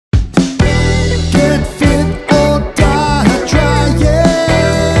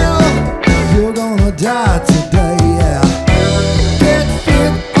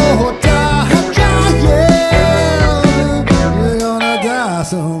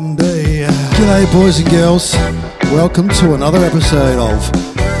Monday. G'day boys and girls, welcome to another episode of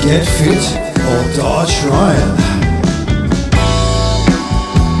Get Fit or Die Trying.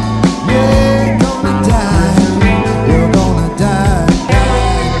 You're gonna die, you're gonna die,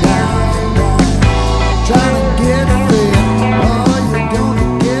 trying to get fit, oh you're gonna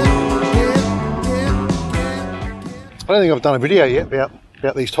get. I don't think I've done a video yet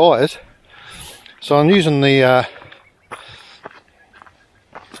about these tyres. So I'm using the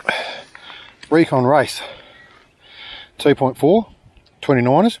Rekon Race 2.4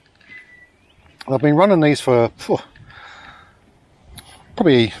 29ers. I've been running these for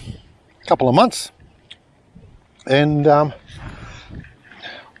probably a couple of months, and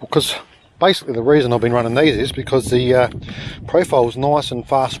because basically the reason I've been running these is because the profile is nice and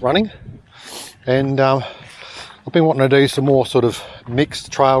fast running, and I've been wanting to do some more sort of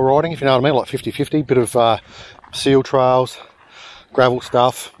mixed trail riding, if you know what I mean, like 50-50, bit of seal trails, gravel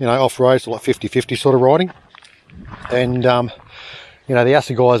stuff, you know, off-road, so like 50-50 sort of riding. And you know, the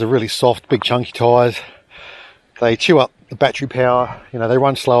Assegai are really soft, big chunky tyres. They chew up the battery power, you know, they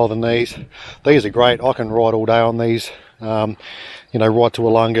run slower than these. These are great, I can ride all day on these, you know, ride to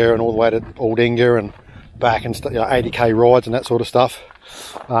Wollonga and all the way to Aldinga and back, and you know, 80k rides and that sort of stuff,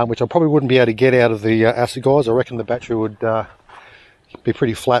 which I probably wouldn't be able to get out of the Assegai. I reckon the battery would be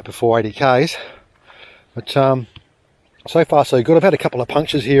pretty flat before 80k's. But so far so good. I've had a couple of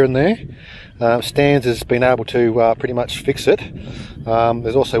punctures here and there. Stans has been able to pretty much fix it.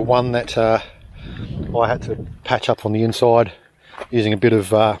 There's also one that I had to patch up on the inside using a bit of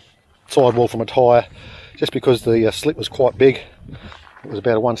sidewall from a tyre, just because the slit was quite big. It was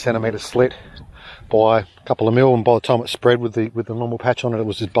about a 1 centimetre slit by a couple of mil, and by the time it spread with the normal patch on it, it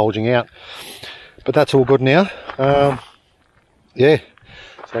was just bulging out. But that's all good now. Yeah,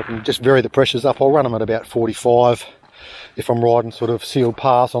 so I can just vary the pressures up. I'll run them at about 45 if I'm riding sort of sealed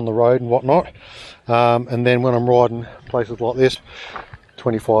paths on the road and whatnot, and then when I'm riding places like this,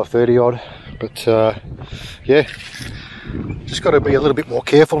 25-30 odd. But yeah, just got to be a little bit more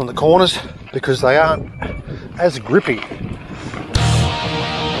careful in the corners because they aren't as grippy.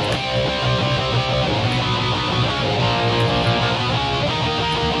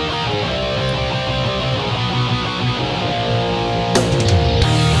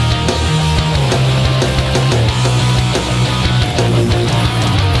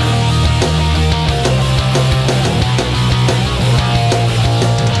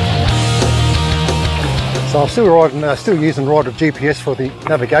 So I'm still riding, still using Rider GPS for the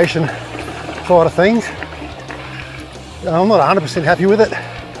navigation side of things. I'm not 100% happy with it.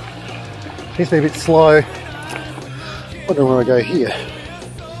 Seems to be a bit slow. What do I want to go here?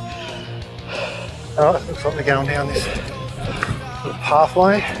 Alright, looks like we're going down this little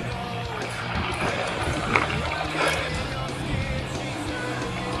pathway.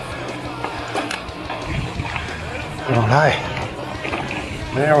 Oh hey,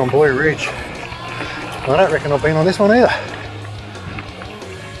 now on Blue Ridge. I don't reckon I've been on this one either.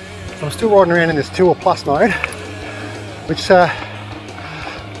 I'm still riding around in this Tour Plus mode, which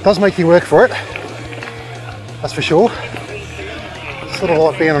does make you work for it, that's for sure. It's sort of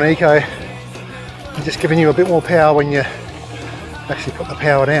like being on Eco, you're just giving you a bit more power when you actually put the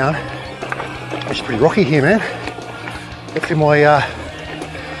power down. It's pretty rocky here, man. Hopefully my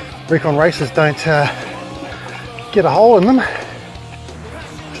Rekon Races don't get a hole in them.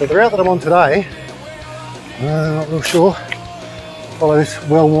 So the route that I'm on today, not real sure. Follow this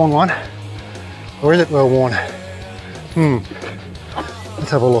well-worn one. Or is it well-worn?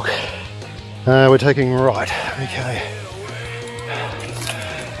 Let's have a look. We're taking right. Okay.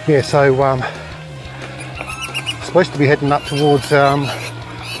 Yeah, so supposed to be heading up towards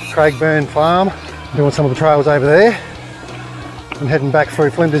Craigburn Farm, doing some of the trails over there, and heading back through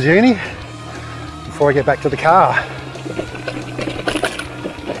Flinders Uni before I get back to the car.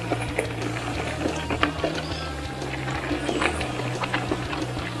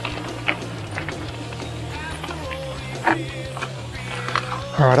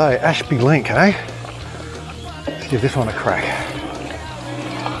 Righto, Ashby Link, eh? Let's give this one a crack.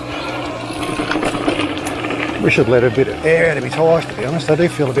 We should let a bit of air out of my tyres, to be honest. They do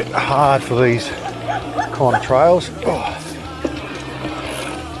feel a bit hard for these kind of trails. Oh.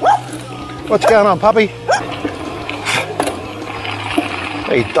 What's going on, puppy?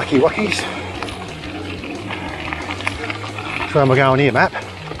 Hey, ducky wuckies. So where am I going here, map?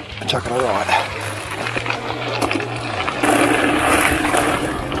 I'm chucking a ride.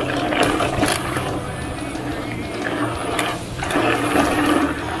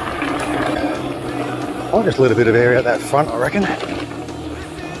 I'll just let a bit of air out that front, I reckon.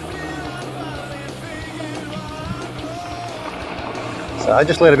 So I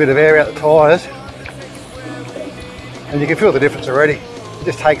just let a bit of air out the tyres, and you can feel the difference already. It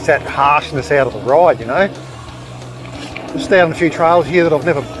just takes that harshness out of the ride, you know. Just down a few trails here that I've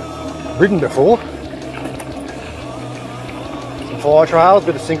never ridden before. Some fly trails, a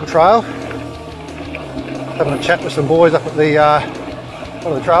bit of single trail. Having a chat with some boys up at the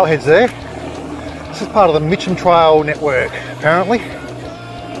one of the trailheads there. This is part of the Mitcham Trail network, apparently.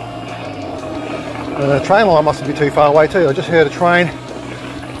 The train line mustn't be too far away too. I just heard a train.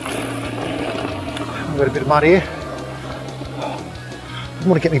 I've got a bit of mud here. I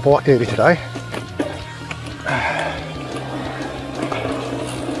want to get my bike dirty today.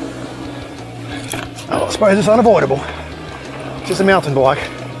 Oh, I suppose it's unavoidable. It's just a mountain bike.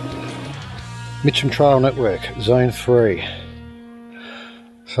 Mitcham Trail Network, Zone 3.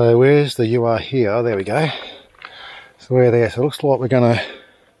 So where's the you are here? There we go. So we're there. So it looks like we're gonna...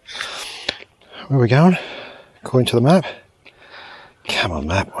 Where are we going? According to the map. Come on,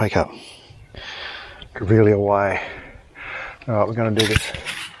 map, wake up. Really away. Alright, we're going to do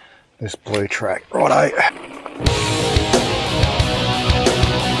this blue track. Righto.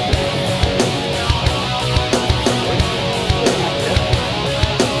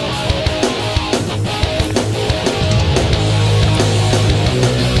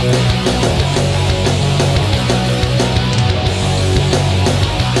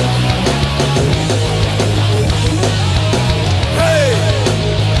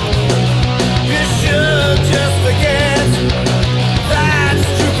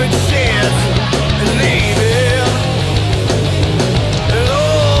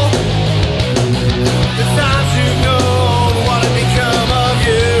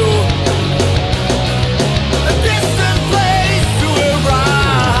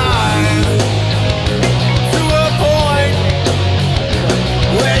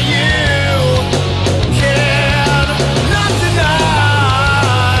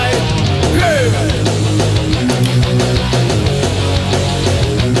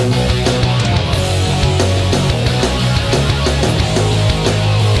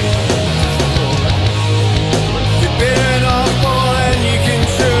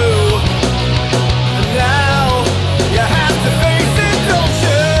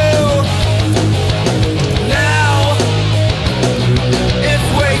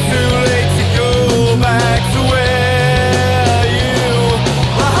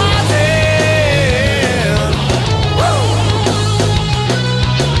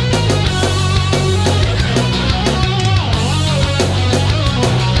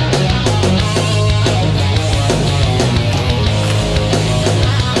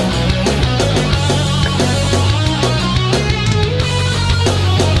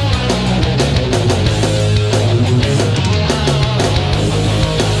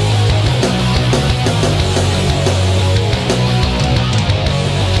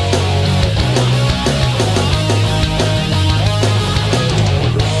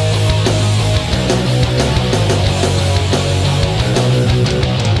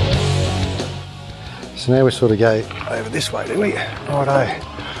 So now we sort of go over this way, do we? Righto.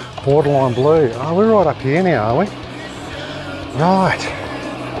 Borderline blue. Oh, we're right up here now, are we? Right.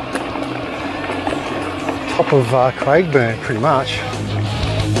 Top of Craigburn, pretty much.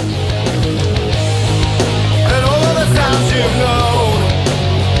 And all the times you've known,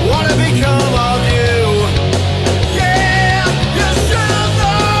 what have become of you? Yeah, you should have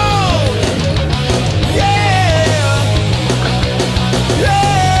known. Yeah,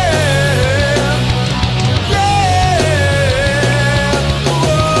 yeah,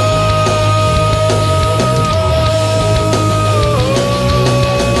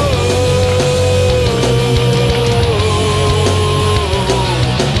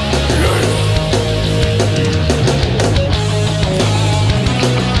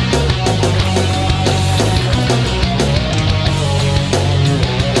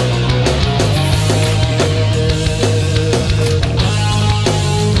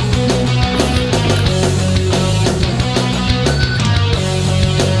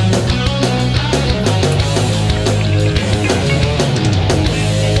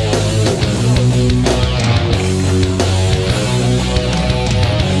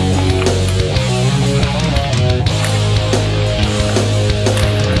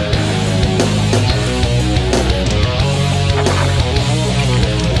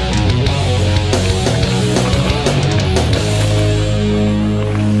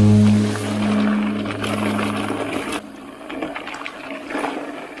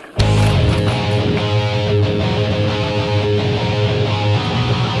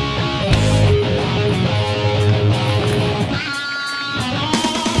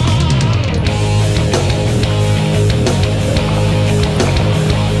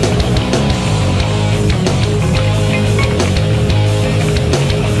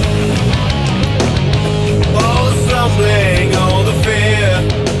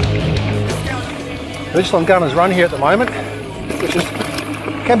 We're just on Gunner's Run here at the moment, which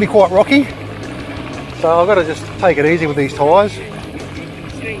can be quite rocky. So I've got to just take it easy with these tyres. I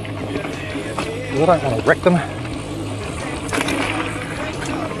don't want to wreck them.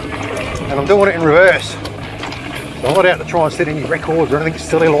 And I'm doing it in reverse. So I'm not out to try and set any records or anything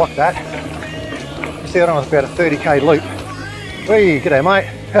silly like that. You see, I don't know, it's about a 30k loop. Hey, g'day mate.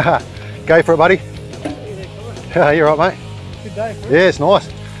 Go for it, buddy. You're right, mate. Good day. Yeah, it's nice.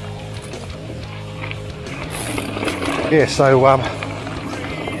 Yeah, so oh,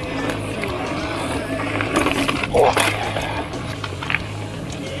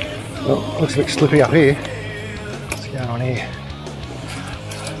 well, looks a bit slippy up here. What's going on here?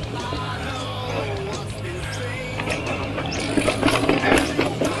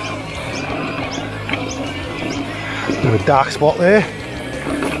 Bit of a dark spot there.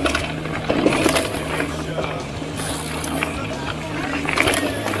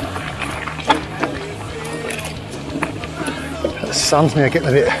 The sun's now getting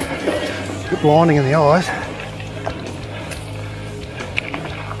a bit blinding in the eyes.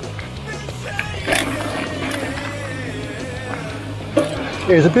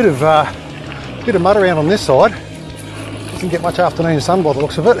 There's a bit of mud around on this side. Doesn't get much afternoon sun by the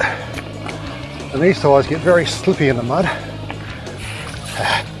looks of it. And these tyres get very slippy in the mud.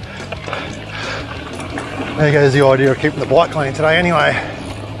 There goes the idea of keeping the bike clean today anyway.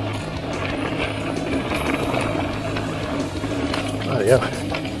 Oh yeah.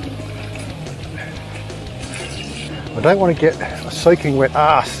 I don't want to get a soaking wet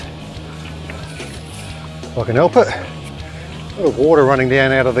arse. If I can help it. A bit of water running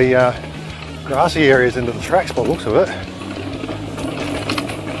down out of the grassy areas into the tracks by the looks of it.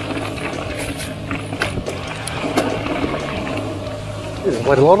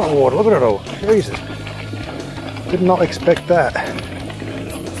 There's a lot of water, look at it all. Jesus. Did not expect that.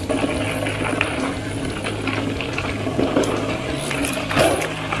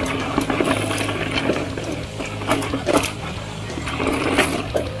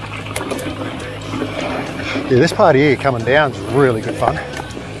 Yeah, this part here coming down is really good fun.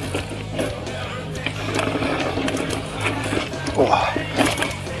 Oh,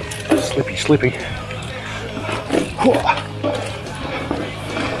 slippy, slippy. Oh.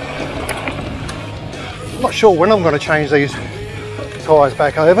 I'm not sure when I'm going to change these tyres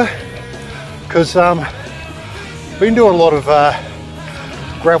back over, because I've been doing a lot of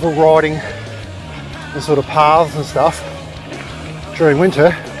gravel riding and sort of paths and stuff during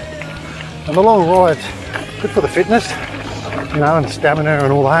winter, and the long ride's good for the fitness, you know, and stamina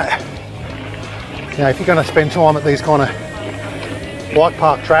and all that. You know, if you're going to spend time at these kind of bike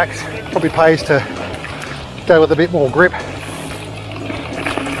park tracks, it probably pays to go with a bit more grip.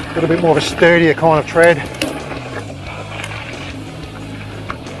 A little bit more of a sturdier kind of tread.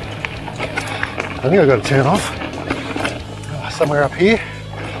 I think I've got to turn off. Somewhere up here.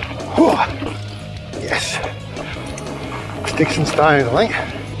 Whew. Yes. Sticks and stones, I think.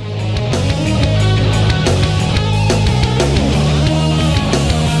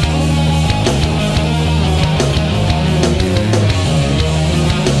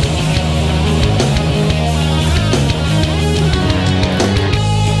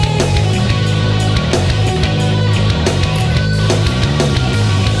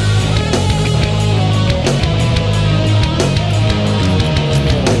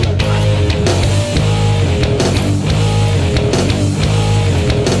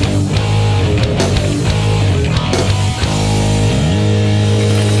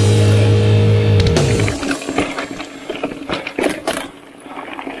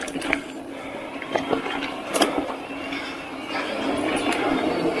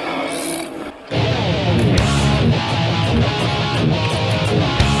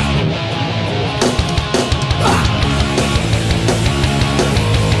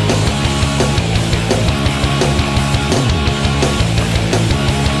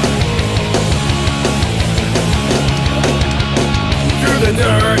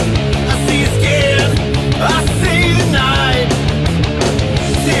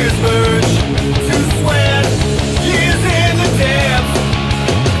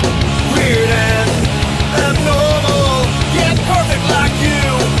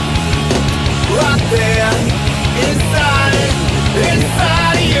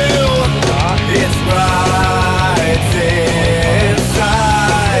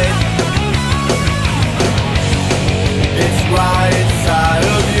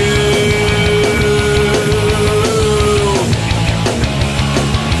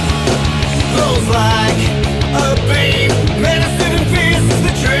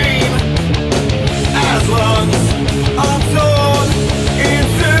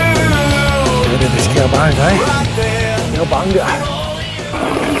 bones, eh? right there. No bunga.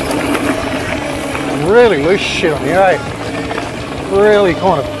 Really loose shit on here, eh? Really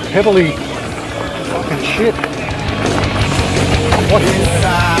kind of pebbly fucking shit. What is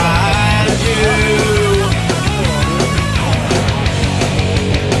Inside you.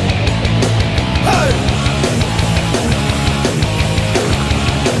 Hey!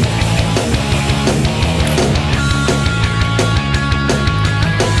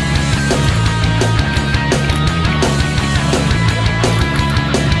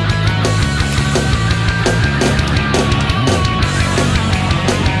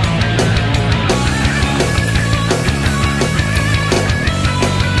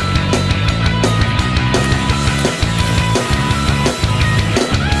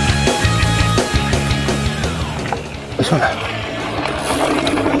 this one?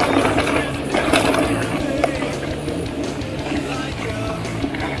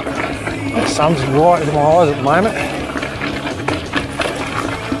 The sun's right into my eyes at the moment.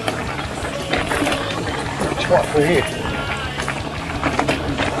 It's right through here.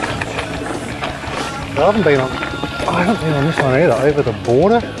 I haven't been on this one either, over the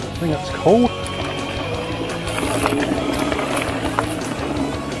border, I think it's called.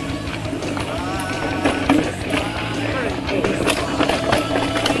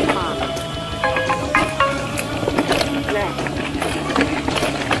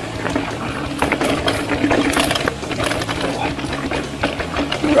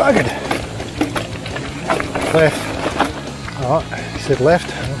 Rugged. Left. Alright, he said left,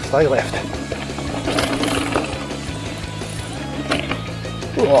 I'll stay left.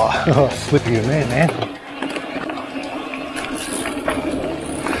 Oh, slippy in there, man.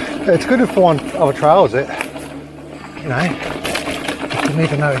 It's good to find other trails that, you know, you didn't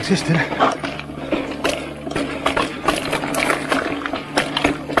even know existed.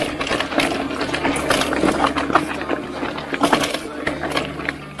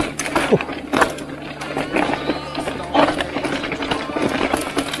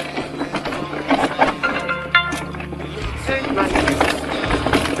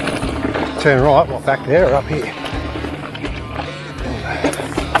 Turn right, what, back there or up here?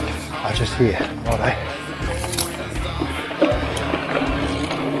 Oh, just here, righto.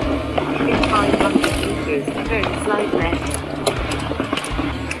 500 metres, turn slight left.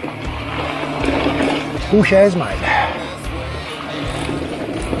 Bush as, mate.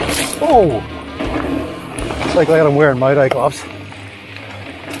 Oh! So glad I'm wearing moto gloves.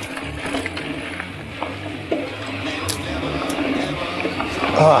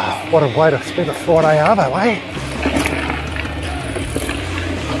 Oh, what a way to spend a Friday arvo, eh?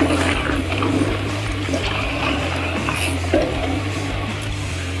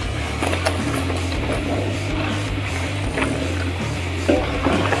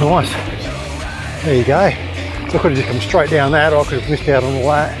 Nice. There you go. So I could have just come straight down that, or I could have missed out on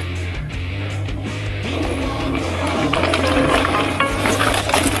all that.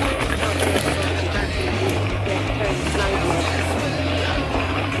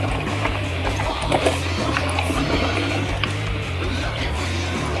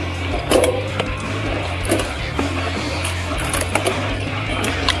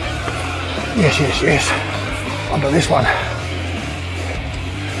 Yes. Onto this one. I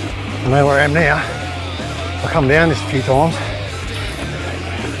know where I am now. I've come down this a few times.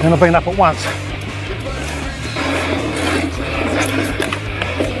 And I've been up at once.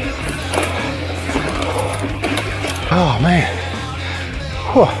 Oh man.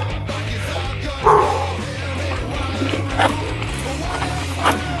 Whew.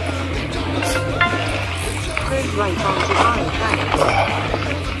 Right onto Tyres.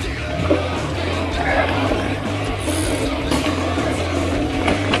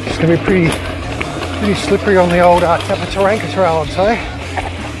 It's going to be pretty slippery on the old Taranka trail, I'd say.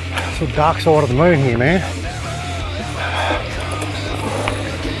 It's the dark side of the moon here, man.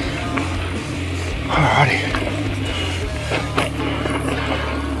 Alrighty.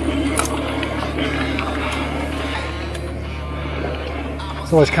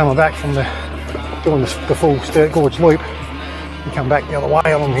 It's always coming back from doing the full Sturt Gorge loop. You come back the other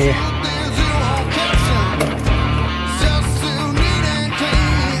way along here.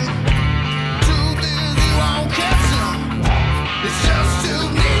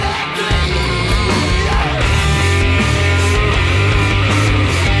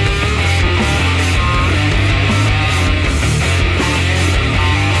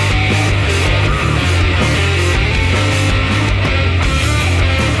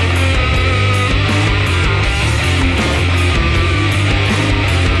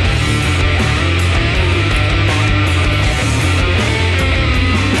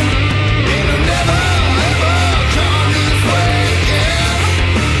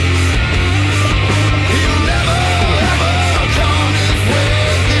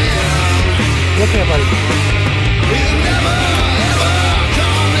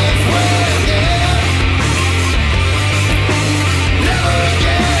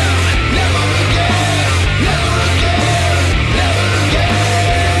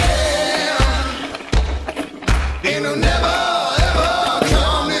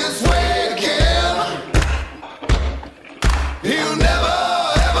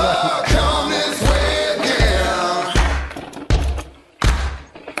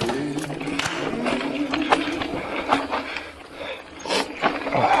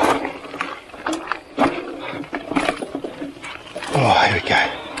 here we go.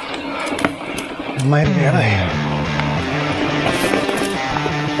 Made it down there.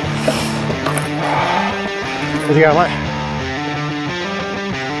 How's it going, mate?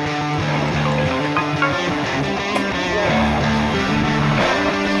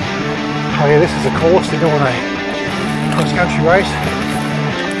 Oh yeah, this is a course they're doing a cross-country race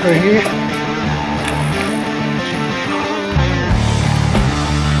through here.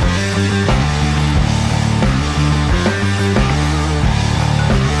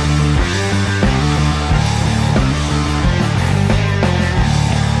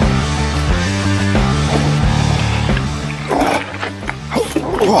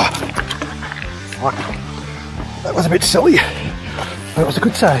 Fuck. That was a bit silly, but it was a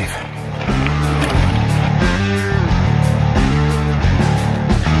good save.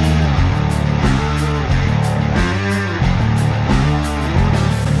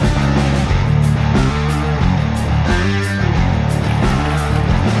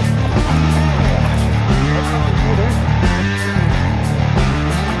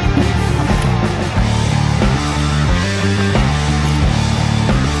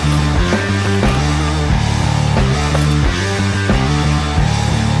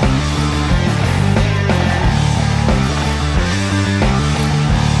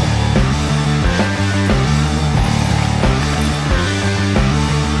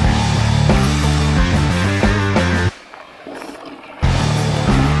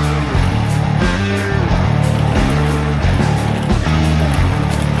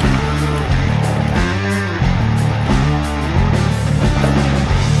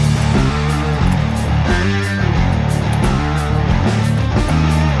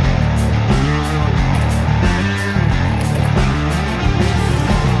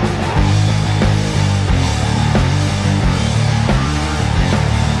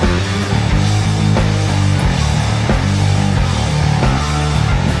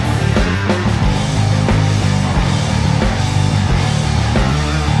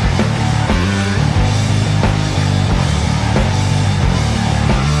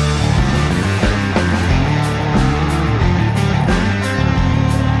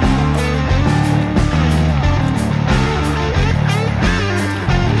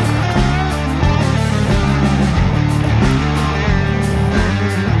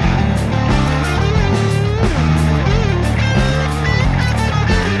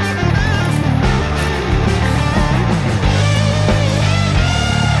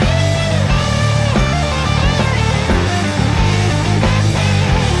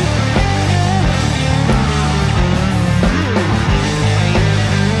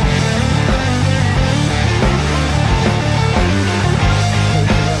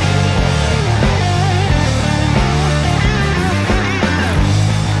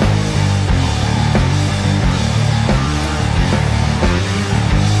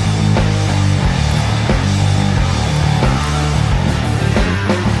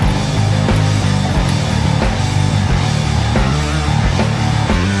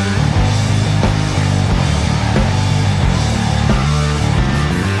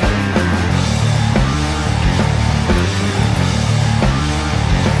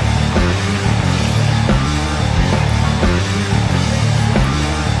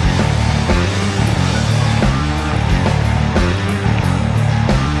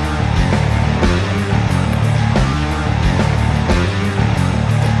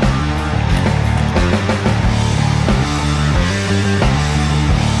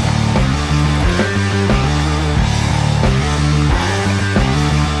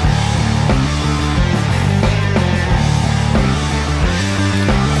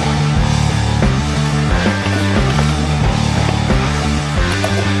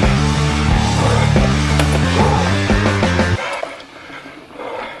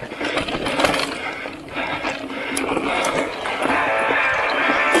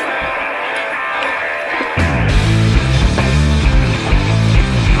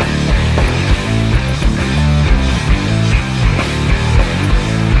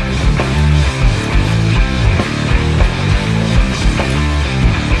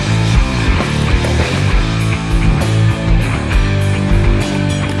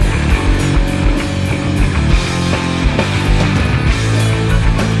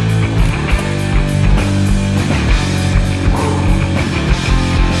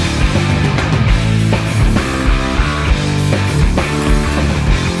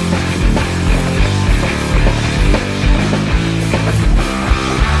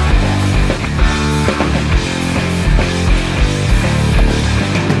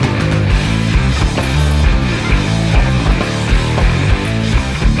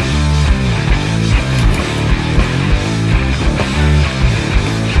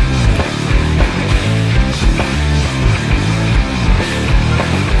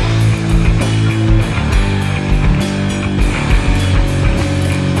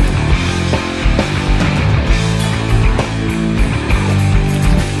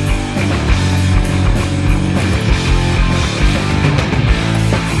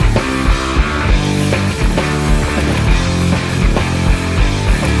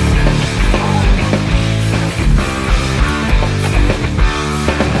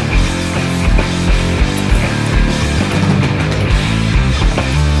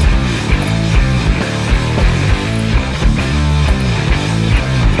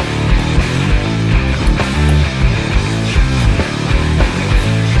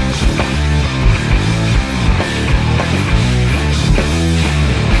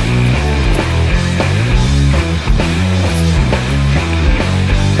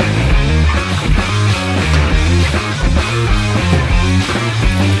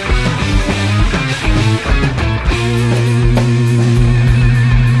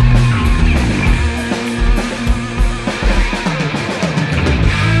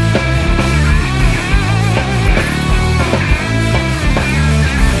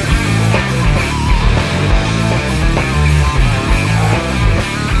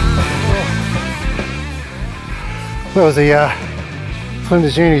 That was the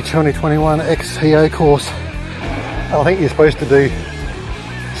Flinders Uni 2021 XCO course. I think you're supposed to do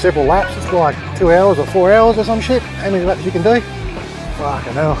several laps. It's like 2 hours or 4 hours or some shit. How many laps you can do?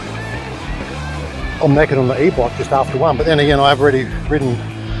 Fucking hell. I'm knackered on the e-bike just after one, but then again I've already ridden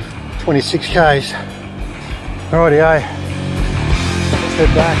 26 k's. Alrighty, let's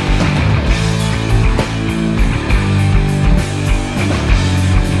head back.